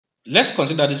Let's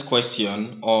consider this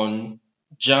question on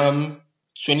JAM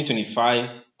 2025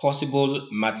 possible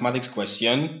mathematics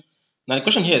question. Now the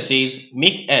question here says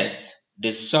make S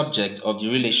the subject of the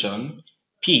relation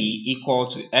P equal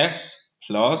to S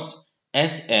plus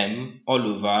Sm all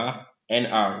over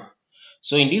Nr.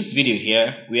 So in this video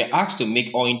here, we are asked to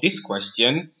make, or in this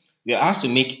question, we are asked to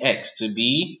make X to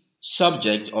be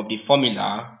subject of the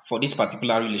formula for this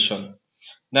particular relation.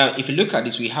 Now, if you look at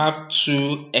this, we have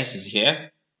two s's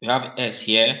here. We have s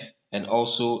here and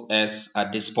also s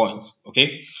at this point.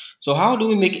 Okay, so how do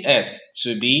we make s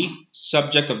to be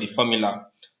subject of the formula?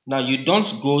 Now, you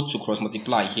don't go to cross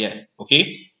multiply here.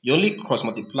 Okay, you only cross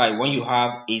multiply when you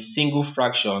have a single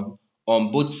fraction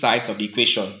on both sides of the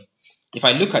equation. If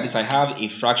I look at this, I have a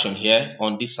fraction here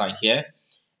on this side here,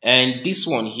 and this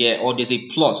one here, or there's a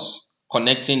plus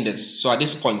connecting this. So at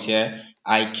this point here,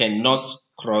 I cannot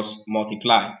cross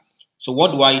multiply. So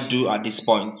what do I do at this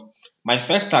point? My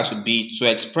first task would be to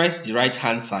express the right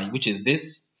hand side, which is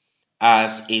this,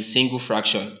 as a single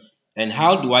fraction. And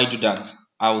how do I do that?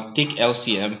 I will take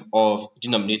LCM of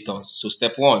denominators. So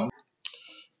step one.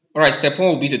 Alright, step one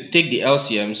will be to take the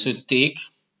LCM. So take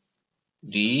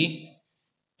the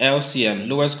LCM,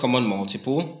 lowest common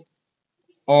multiple,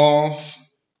 of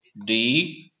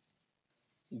the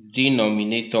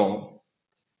denominator.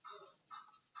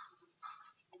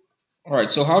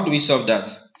 Alright, so how do we solve that?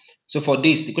 So for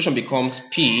this, the equation becomes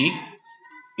P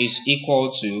is equal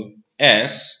to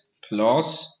S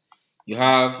plus, you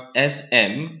have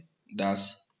Sm,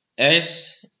 that's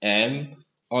Sm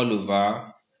all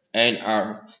over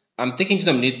Nr. I'm taking the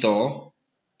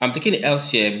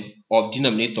LCM of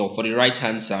denominator for the right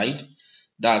hand side,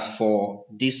 that's for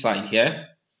this side here.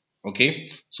 Okay,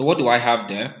 so what do I have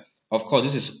there? Of course,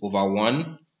 this is over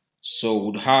 1, so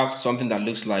we'd have something that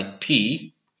looks like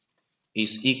P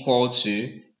is equal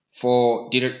to, for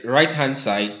the right hand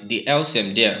side, the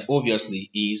LCM there obviously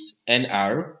is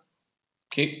Nr.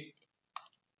 Okay,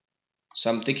 so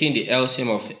I'm taking the LCM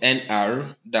of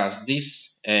Nr, that's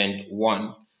this, and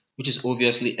 1, which is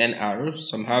obviously Nr.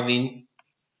 So I'm having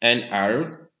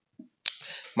Nr.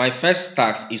 My first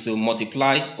task is to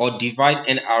multiply or divide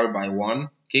Nr by 1.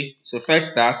 Okay, so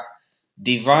first task,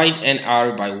 divide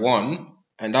Nr by 1,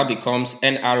 and that becomes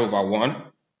Nr over 1,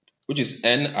 which is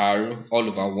Nr all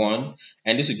over 1,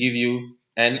 and this will give you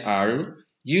Nr.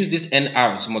 Use this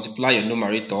Nr to multiply your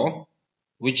numerator,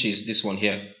 which is this one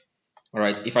here.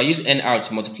 Alright, if I use Nr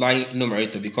to multiply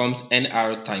numerator, it becomes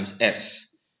Nr times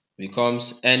S. It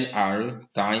becomes Nr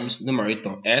times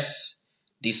numerator S.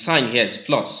 The sign here is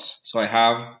plus, so I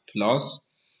have plus.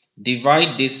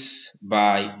 Divide this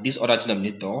by this other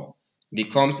denominator,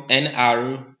 becomes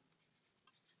Nr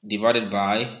divided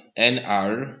by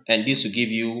Nr, and this will give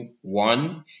you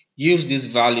 1. Use this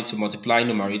value to multiply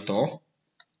numerator,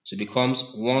 so it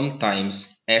becomes 1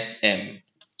 times Sm.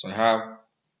 So I have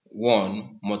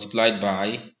 1 multiplied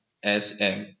by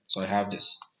Sm. So I have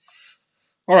this.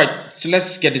 Alright, so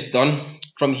let's get this done.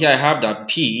 From here I have that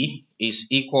P is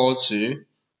equal to,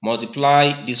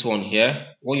 multiply this one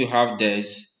here. What you have there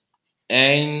is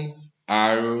Nrs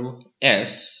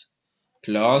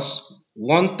plus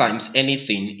 1 times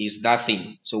anything is that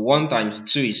thing. So 1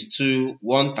 times 2 is 2,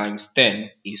 1 times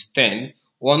 10 is 10,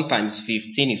 1 times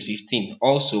 15 is 15.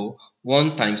 Also,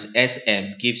 1 times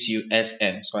Sm gives you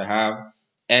Sm. So I have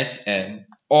Sm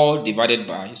all divided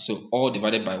by, so all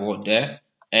divided by what there?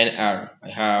 Nr. I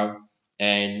have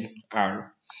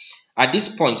Nr. At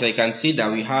this point, you can see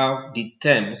that we have the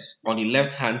terms on the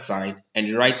left hand side and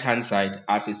the right hand side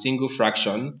as a single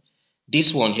fraction.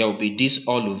 This one here will be this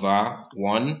all over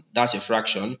 1. That's a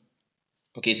fraction.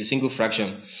 Okay, it's a single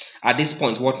fraction. At this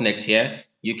point, what next here?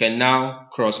 You can now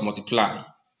cross multiply.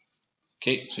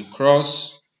 Okay, so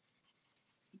cross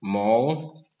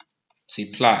multiply.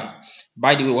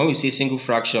 By the way, when we say single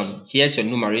fraction, here's your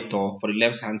numerator for the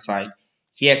left hand side.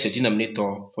 Here's your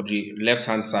denominator for the left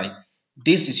hand side.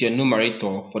 This is your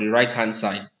numerator for the right hand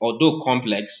side. Although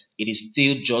complex, it is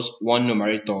still just one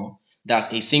numerator.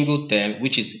 That's a single term,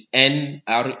 which is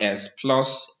Nrs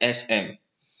plus Sm.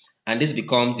 And this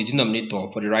becomes the denominator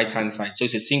for the right hand side. So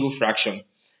it's a single fraction.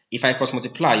 If I cross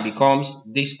multiply, it becomes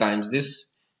this times this,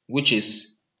 which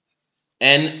is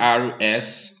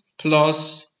Nrs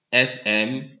plus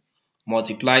Sm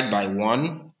multiplied by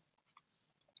 1.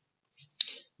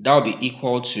 That will be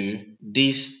equal to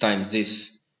this times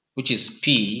this, which is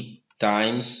P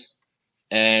times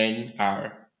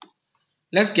Nr.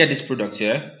 Let's get this product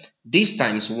here. This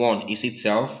times 1 is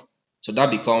itself, so that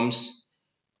becomes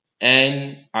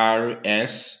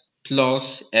Nrs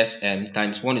plus Sm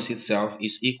times 1 is itself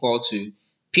is equal to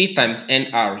P times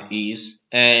Nr is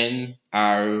Nrp.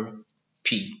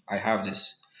 I have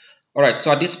this. Alright,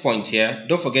 so at this point here,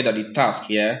 don't forget that the task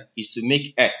here is to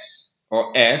make x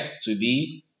or s to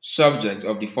be subject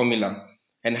of the formula.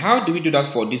 And how do we do that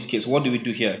for this case? What do we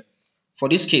do here? For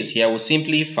this case here, we'll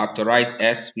simply factorize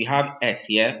s. We have s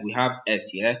here, we have s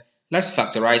here. Let's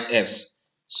factorize s.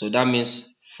 So that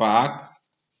means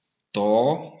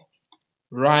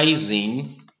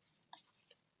factorizing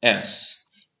s.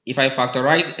 If I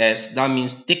factorize s, that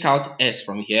means take out s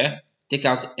from here, take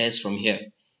out s from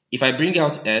here. If I bring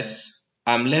out s,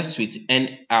 I'm left with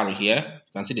nr here.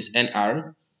 You can see this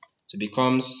nr. So it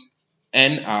becomes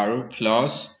nr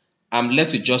plus, I'm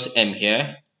left with just m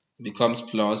here. It becomes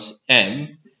plus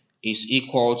m is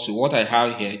equal to, what I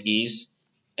have here is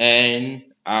nrp.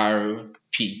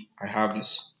 I have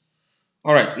this.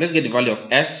 Alright, let's get the value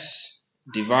of s.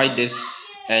 Divide this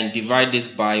and divide this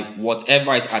by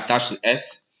whatever is attached to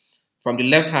s. From the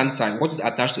left hand side, what is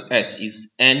attached to s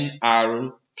is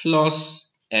nr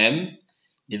plus m.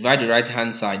 Divide the right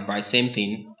hand side by same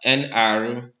thing,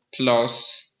 nr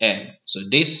plus m. So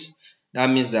that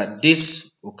means that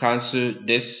this will cancel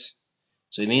this.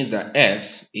 So it means that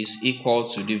s is equal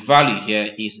to, the value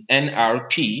here is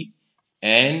nrp,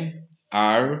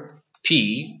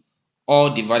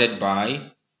 all divided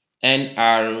by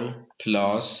nr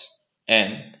plus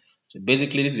m. So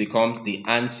basically this becomes the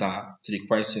answer to the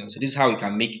question. So this is how we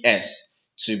can make s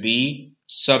to be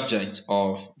subject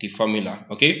of the formula.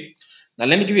 Okay, now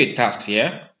let me give you a task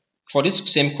here. For this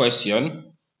same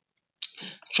question,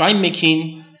 try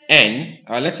making n.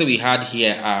 Let's say we had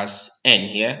here as n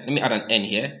here. Let me add an n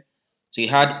here. So you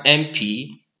had mp,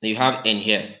 then you have n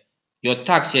here. Your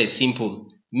task here is simple.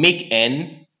 Make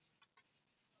n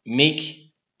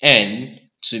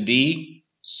to be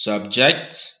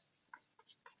subject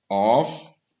of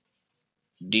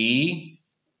the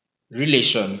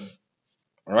relation.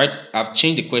 Alright, I've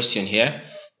changed the question here,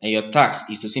 and your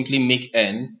task is to simply make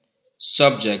n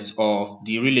subject of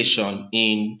the relation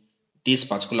in this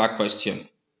particular question.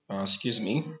 Excuse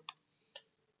me.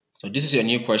 So this is your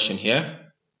new question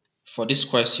here. For this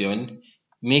question,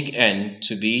 make n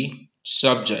to be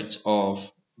subject of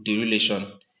the relation,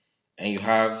 and you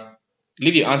have,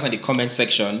 leave your answer in the comment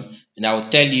section and I will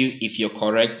tell you if you're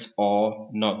correct or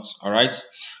not. Alright,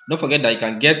 don't forget that you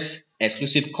can get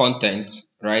exclusive content,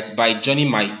 right, by joining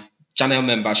my channel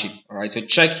membership. Alright, so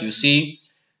check, you see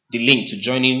the link to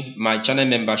joining my channel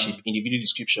membership in the video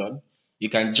description. You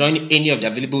can join any of the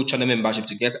available channel membership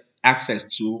to get access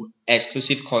to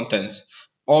exclusive content.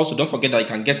 Also, don't forget that you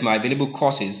can get my available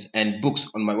courses and books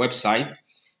on my website.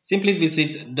 Simply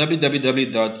visit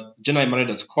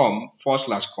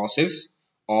www.jonaemmanuel.com/courses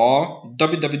or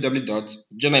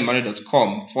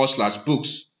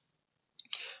www.jonaemmanuel.com/books.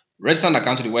 Register an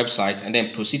account to the website and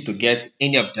then proceed to get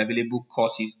any of the available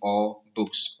courses or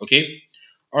books. Okay?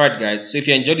 Alright guys, so if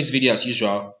you enjoyed this video as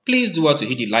usual, please do well to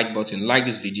hit the like button, like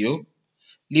this video,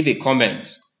 leave a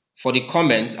comment. For the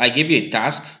comment, I gave you a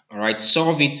task. Alright,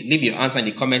 solve it, leave your answer in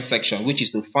the comment section, which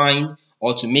is to find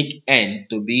or to make n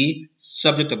to be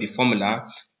subject of the formula.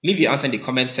 Leave your answer in the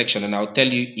comment section and I'll tell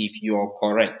you if you're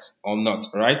correct or not.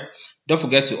 Alright, don't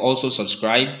forget to also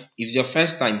subscribe. If it's your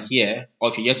first time here or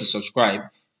if you're yet to subscribe,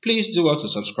 please do well to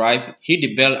subscribe, hit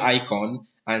the bell icon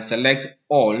and select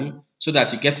all so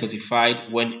that you get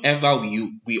notified whenever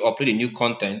we upload a new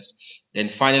content. Then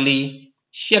finally,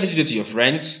 share this video to your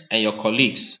friends and your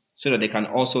colleagues so that they can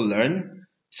also learn.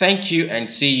 Thank you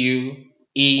and see you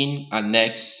in our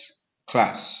next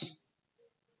class.